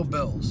Buffalo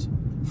Bills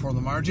for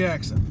Lamar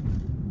Jackson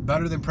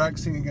better than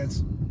practicing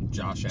against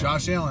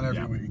Josh Allen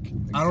every week,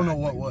 exactly. I don't know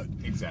what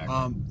would.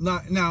 Exactly.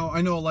 Now,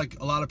 I know like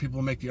a lot of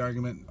people make the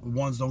argument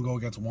ones don't go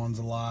against ones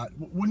a lot.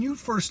 When you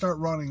first start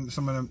running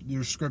some of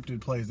your scripted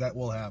plays, that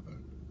will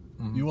happen.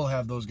 You will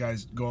have those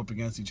guys go up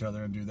against each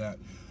other and do that.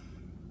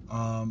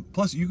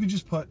 Plus, you could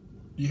just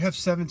you have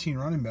 17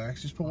 running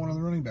backs. Just put one of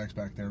the running backs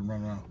back there and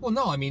run around. Well,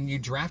 no, I mean, you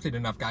drafted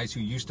enough guys who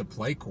used to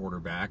play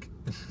quarterback.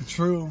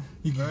 True.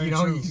 Very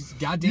true. You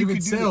got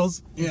David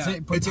Sills. Yeah.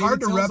 It's hard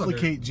to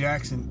replicate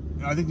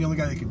Jackson. I think the only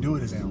guy that can do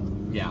it is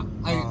Allen. Yeah.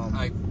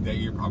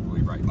 You're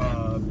probably right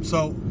there.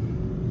 So,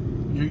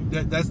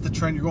 that's the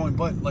trend you're going.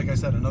 But, like I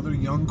said, another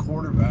young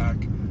quarterback.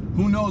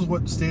 Who knows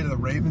what state of the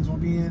Ravens will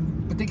be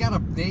in? But they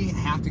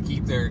have to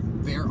keep their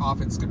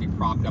offense going to be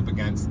propped up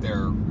against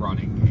their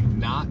running game,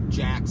 not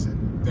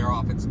Jackson. Their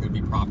offense is going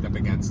to be propped up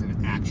against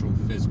an actual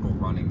physical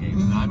running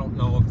game. And I don't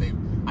know if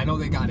I know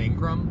they got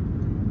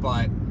Ingram,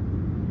 but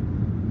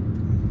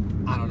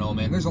I don't know,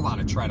 man. There's a lot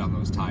of tread on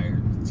those tires,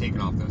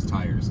 taking off those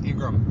tires.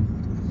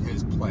 Ingram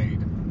has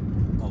played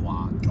a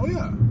lot. Oh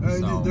yeah,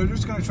 so, they're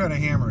just going to try to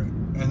hammer it,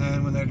 and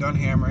then when they're done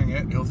hammering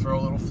it, he'll throw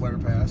a little flare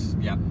pass.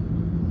 Yep.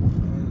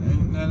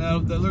 And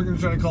they're going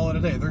to try to call it a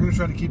day. They're going to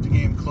try to keep the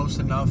game close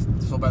enough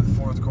so by the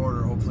fourth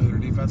quarter, hopefully their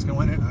defense can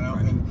win it.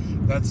 And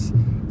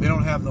they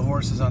don't have the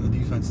horses on the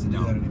defense to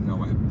do that anymore.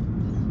 No way.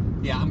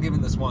 Yeah, I'm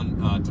giving this one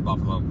to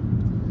Buffalo.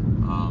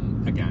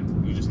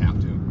 Again, you just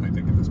have to, I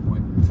think, at this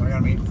point. So I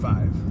got them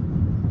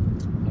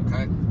 8-5.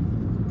 Okay.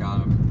 Got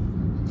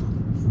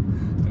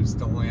them. I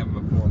still only have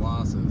them at 4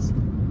 losses.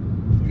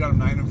 You got them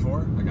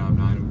 9-4? I got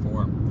them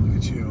 9-4. Look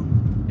at you.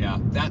 Yeah,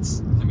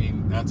 that's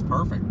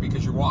perfect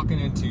because you're walking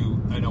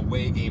into an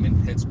away game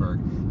in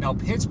Pittsburgh. Now,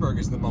 Pittsburgh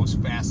is the most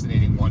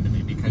fascinating one to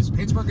me because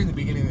Pittsburgh in the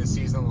beginning of the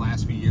season, the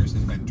last few years,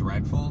 has been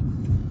dreadful.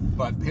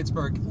 But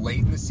Pittsburgh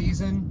late in the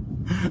season,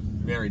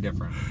 very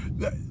different.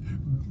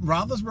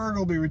 Roethlisberger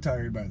will be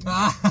retired by then.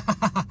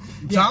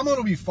 Tomlin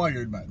will be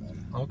fired by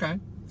then. Okay.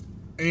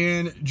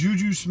 And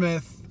Juju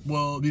Smith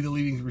will be the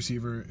leading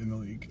receiver in the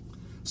league.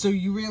 So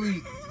you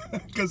really...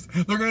 Because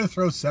they're going to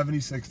throw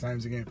 76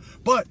 times a game.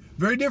 But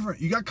very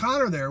different. You got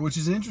Connor there, which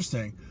is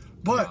interesting.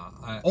 But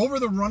over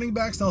the running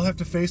backs they'll have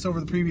to face over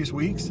the previous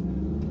weeks,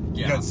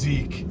 you got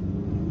Zeke,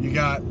 you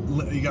got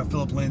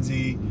Phillip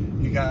Lindsay,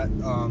 you got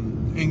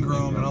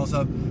Ingram and all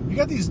stuff. You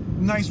got these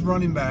nice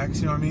running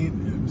backs, you know what I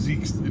mean?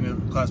 Zeke's in a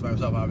class by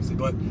himself, obviously.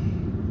 But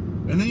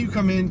and then you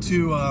come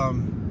into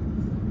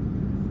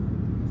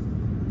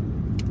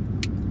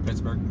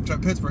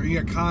Pittsburgh, you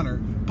got Connor.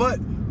 But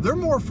they're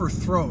more for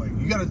throwing.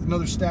 You got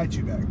another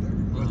statue back there.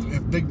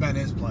 If Big Ben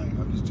is playing,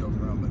 I'm just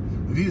joking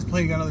around, but if he was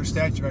playing another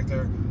statue back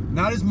there,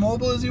 not as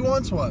mobile as he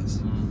once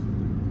was.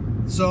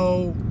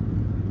 So,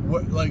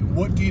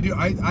 what do you do?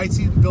 I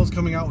see the Bills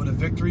coming out with a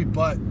victory,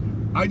 but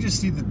I just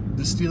see the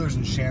Steelers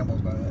in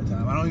shambles by that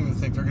time. I don't even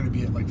think they're going to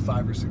be at like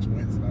 5 or 6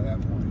 wins by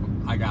that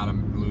point. I got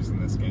them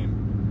losing this game.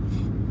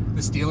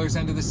 The Steelers'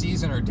 end of the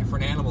season are a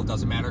different animal.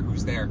 Doesn't matter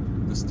who's there.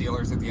 The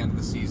Steelers at the end of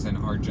the season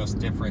are just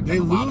different than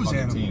a lot of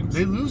other teams.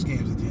 They lose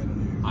games at the end of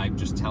the year. I'm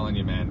just telling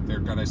you, man. They're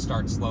going to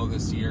start slow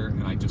this year,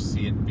 and I just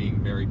see it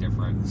being very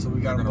different. So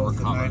we got them both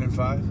at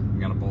 9-5? We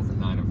got them both at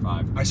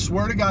 9-5. I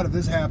swear to God, if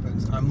this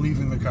happens, I'm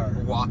leaving the car.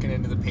 We're walking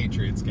into the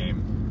Patriots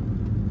game.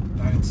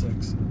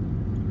 9-6.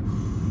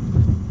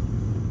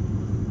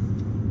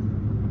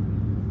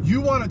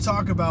 You want to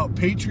talk about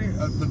Patriot?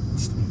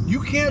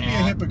 You can't be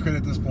a hypocrite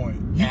at this point.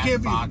 You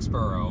can't be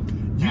Foxborough.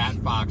 At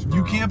Foxborough.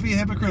 You can't be a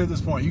hypocrite at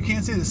this point. You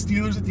can't say the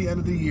Steelers at the end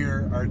of the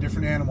year are a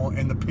different animal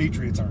and the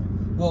Patriots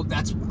aren't. Well,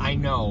 I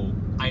know.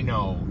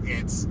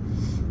 It's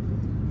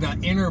the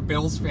inner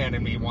Bills fan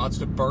in me wants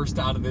to burst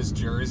out of this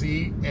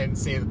jersey and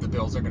say that the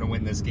Bills are going to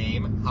win this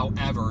game.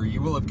 However,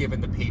 you will have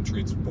given the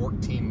Patriots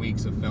 14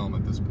 weeks of film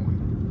at this point.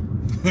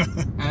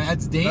 And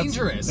that's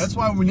dangerous. That's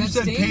why when you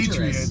said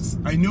Patriots,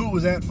 I knew it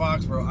was at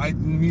Foxborough. I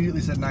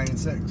immediately said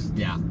 9-6.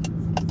 Yeah.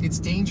 It's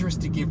dangerous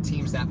to give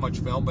teams that much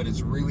film, but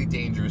it's really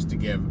dangerous to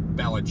give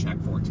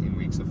Belichick 14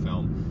 weeks of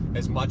film.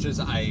 As much as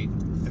I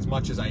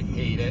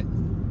hate it.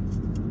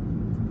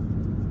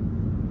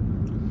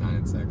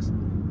 9-6.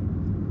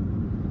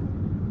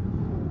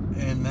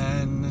 And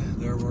then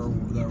there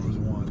was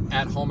one.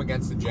 At home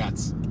against the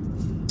Jets.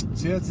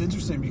 See, that's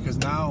interesting because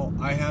now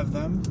I have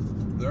them.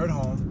 They're at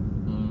home.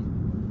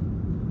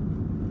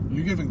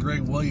 You're giving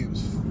Greg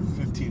Williams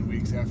 15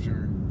 weeks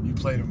after you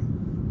played him.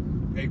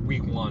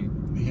 Week 1.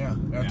 Yeah,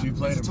 after you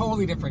played him. It's a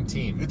totally different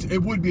team.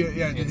 It would be,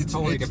 it's a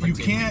totally different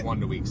team. Week 1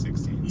 to week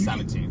 16,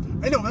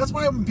 17. I know, that's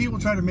why when people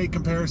try to make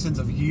comparisons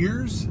of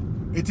years,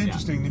 it's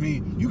interesting to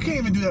me. You can't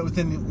even do that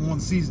within one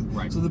season.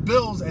 Right. So the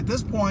Bills, at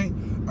this point,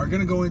 are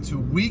going to go into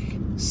week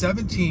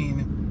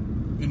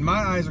 17. In my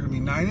eyes, are going to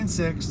be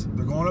 9-6.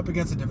 They're going up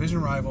against a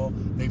division rival.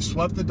 They've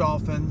swept the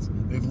Dolphins.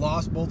 They've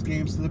lost both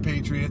games to the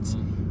Patriots.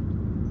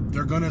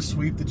 They're going to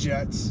sweep the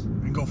Jets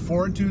and go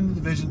 4-2 in the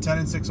division,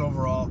 10-6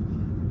 overall.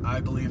 I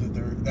believe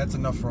that that's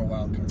enough for a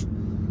wild card.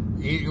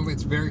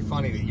 It's very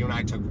funny that you and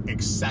I took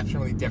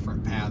exceptionally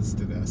different paths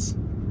to this.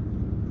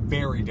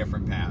 Very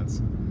different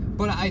paths.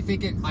 But I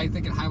think it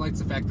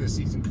highlights the fact that the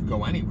season could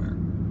go anywhere,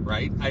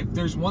 right?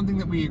 There's one thing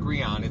that we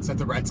agree on. It's that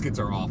the Redskins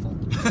are awful.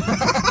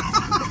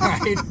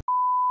 Right?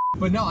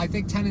 But no, I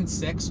think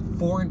 10-6,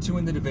 4-2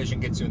 in the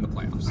division gets you in the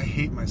playoffs. I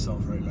hate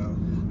myself right now.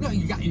 No,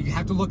 you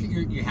have to look at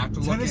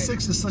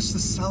 10-6 is such the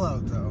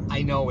sellout, though.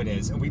 I know it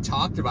is, and we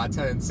talked about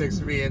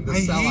 10-6 being the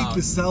sellout. I hate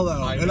the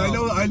sellout, and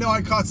I know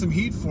I caught some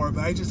heat for it,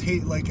 but I just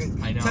hate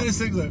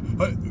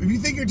 10-6. If you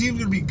think your team's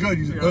gonna be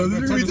good, they're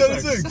gonna be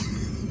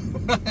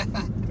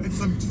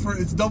 10-6.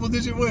 It's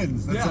double-digit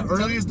wins. That's the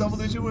earliest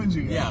double-digit wins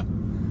you get.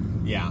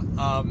 Yeah.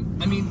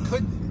 I mean,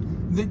 could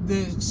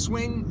the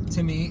swing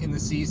to me in the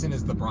season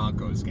is the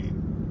Broncos game.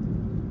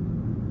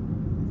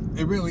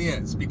 It really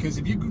is, because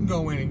if you can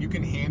go in and you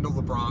can handle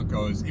the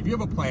Broncos, if you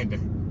have a plan to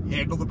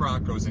handle the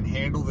Broncos and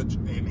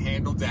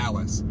handle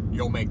Dallas,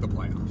 you'll make the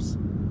playoffs.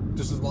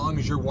 Just as long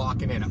as you're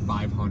walking in at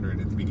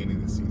 500 at the beginning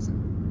of the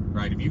season,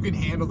 right? If you can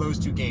handle those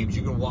 2 games,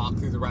 you can walk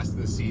through the rest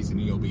of the season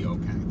and you'll be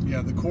okay.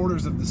 Yeah, the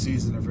quarters of the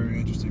season are very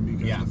interesting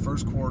because the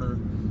first quarter,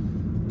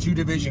 2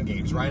 division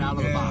games right out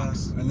of the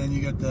box, and then you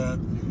get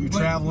you're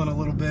traveling a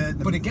little bit.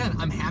 But again,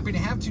 I'm happy to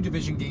have 2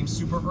 division games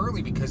super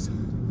early because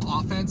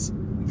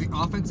the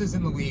offenses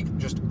in the league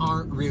just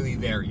aren't really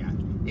there yet.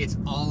 It's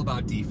all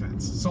about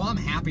defense. So I'm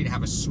happy to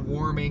have a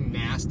swarming,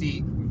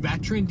 nasty,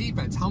 veteran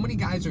defense. How many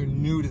guys are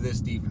new to this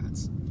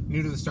defense?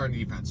 New to the starting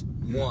defense?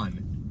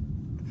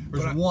 1.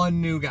 There's one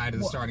new guy to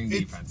the starting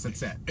defense.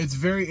 That's it. It's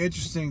very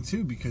interesting,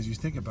 too, because you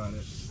think about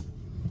it.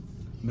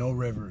 No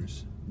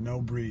Rivers.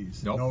 No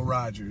Breeze. Nope. No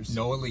Rodgers.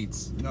 No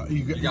elites. No,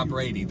 you got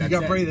Brady.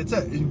 That's Brady. That's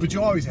it. But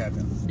you always have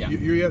him. Yeah.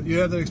 You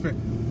have that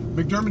experience.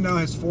 McDermott now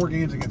has 4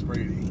 games against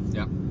Brady.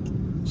 Yeah.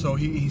 So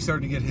he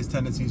started to get his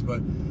tendencies, but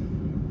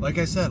like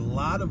I said, a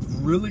lot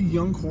of really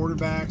young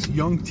quarterbacks,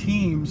 young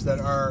teams that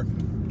are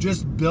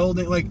just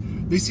building. Like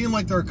they seem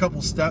like they're a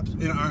couple steps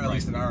at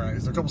least in our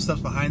eyes, they're a couple steps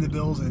behind the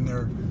Bills, and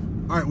they're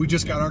all right. We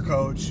just got our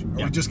coach,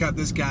 or we just got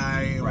this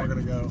guy, and we're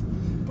gonna go.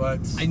 But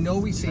I know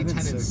we say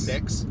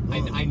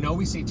 10-6. I know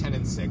we say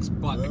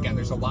 10-6, but again,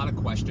 there's a lot of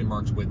question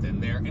marks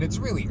within there, and it's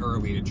really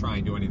early to try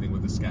and do anything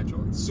with the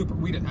schedule. It's super.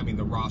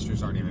 The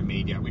rosters aren't even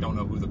made yet. We don't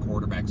know who the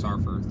quarterbacks are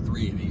for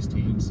 3 of these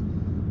teams.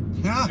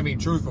 Yeah. I mean,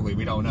 truthfully,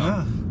 we don't know.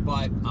 Yeah.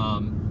 But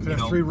could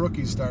have 3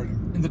 rookies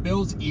starting. And the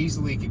Bills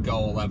easily could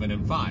go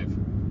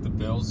 11-5. The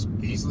Bills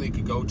easily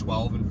could go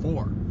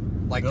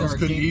 12-4. Like Bills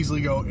could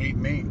easily go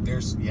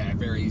 8-8.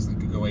 Very easily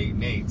could go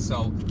 8-8.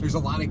 So there's a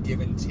lot of give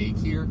and take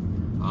here.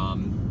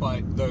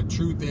 But the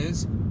truth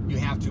is, you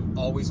have to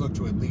always look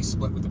to at least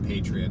split with the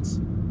Patriots.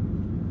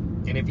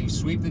 And if you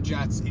sweep the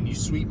Jets and you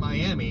sweep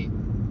Miami,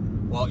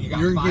 Well, you got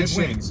You're in good 5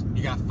 shape. wins.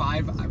 You got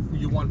 5.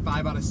 You won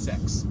 5 out of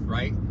 6,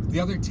 right? The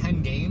other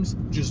 10 games,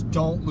 just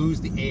don't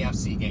lose the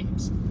AFC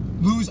games.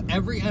 Lose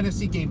every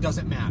NFC game,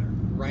 doesn't matter,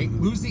 right?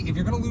 If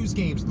you're going to lose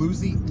games,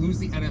 lose the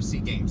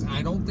NFC games. And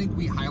I don't think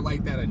we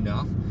highlight that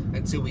enough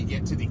until we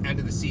get to the end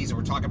of the season.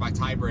 We're talking about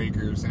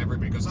tiebreakers, and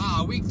everybody goes,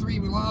 week 3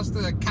 we lost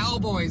to the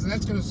Cowboys, and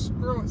that's going to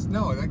screw us.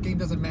 No, that game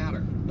doesn't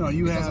matter. No,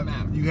 you have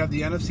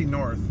the NFC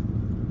North.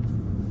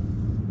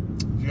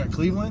 You got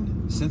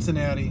Cleveland,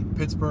 Cincinnati,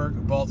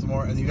 Pittsburgh,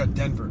 Baltimore, and you got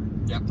Denver.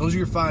 Yep. Those are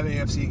your 5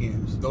 AFC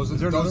games. Those are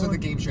the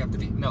games you have to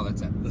beat. No,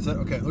 that's it. That's it?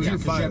 Okay. Those are your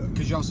 5.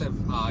 Because you also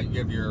have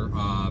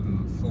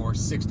your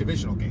 6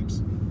 divisional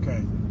games.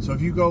 Okay. So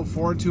if you go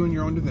 4-2 in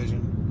your own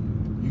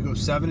division, you go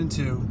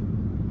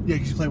 7-2. Yeah,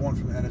 because you play one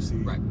from the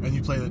NFC. Right. And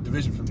you play the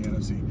division from the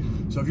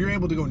NFC. So if you're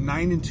able to go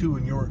 9-2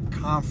 in your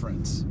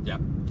conference. Yeah.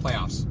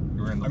 Playoffs.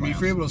 You're in the playoffs. I mean, if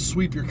you're able to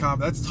sweep your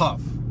conference, that's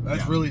tough.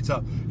 That's really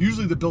tough.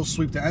 Usually the Bills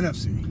sweep the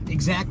NFC.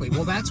 Exactly.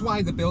 Well, that's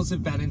why the Bills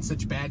have been in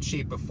such bad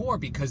shape before,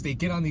 because they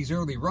get on these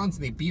early runs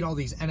and they beat all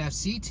these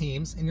NFC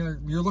teams, and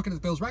you're looking at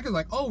the Bills' record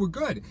like, oh, we're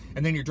good.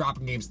 And then you're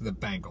dropping games to the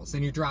Bengals.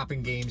 Then you're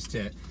dropping games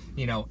to,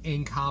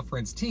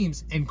 in-conference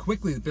teams, and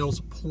quickly the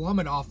Bills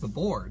plummet off the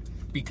board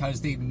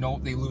because they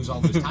lose all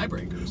those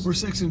tiebreakers. We're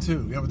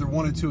 6-2. Yeah, but they're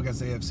 1-2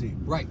 against the AFC.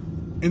 Right.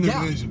 In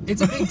their division.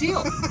 It's a big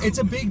deal. It's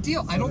a big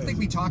deal. I don't think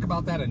we talk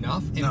about that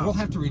enough, and we'll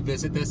have to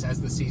revisit this as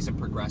the season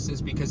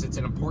progresses, because it's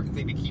an important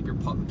thing to keep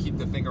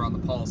the finger on the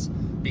pulse,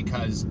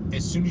 because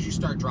as soon as you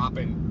start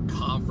dropping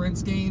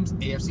conference games,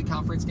 AFC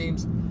conference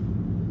games,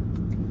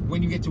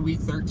 when you get to week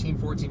 13,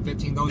 14,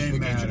 15, those are the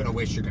games you're going to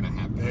wish you're going to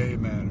have. They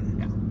matter.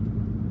 Yeah.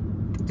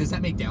 Does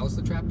that make Dallas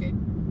the trap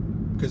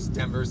game? Because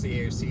Denver's the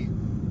AFC?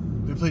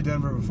 They played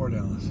Denver before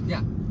Dallas.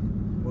 Yeah.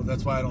 Well,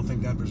 that's why I don't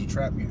think Denver's a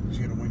trap game, because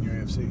you're going to win your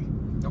AFC.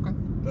 Okay.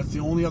 That's the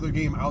only other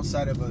game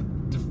outside of a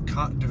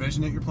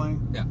division that you're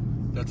playing. Yeah.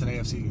 That's an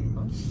AFC game.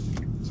 Oh.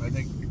 So I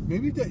think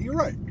maybe you're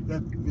right.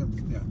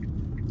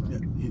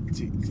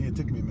 See, it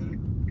took me a minute.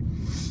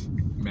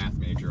 Math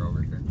major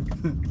over here.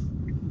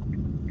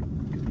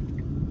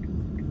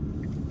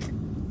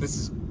 This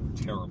is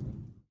terrible.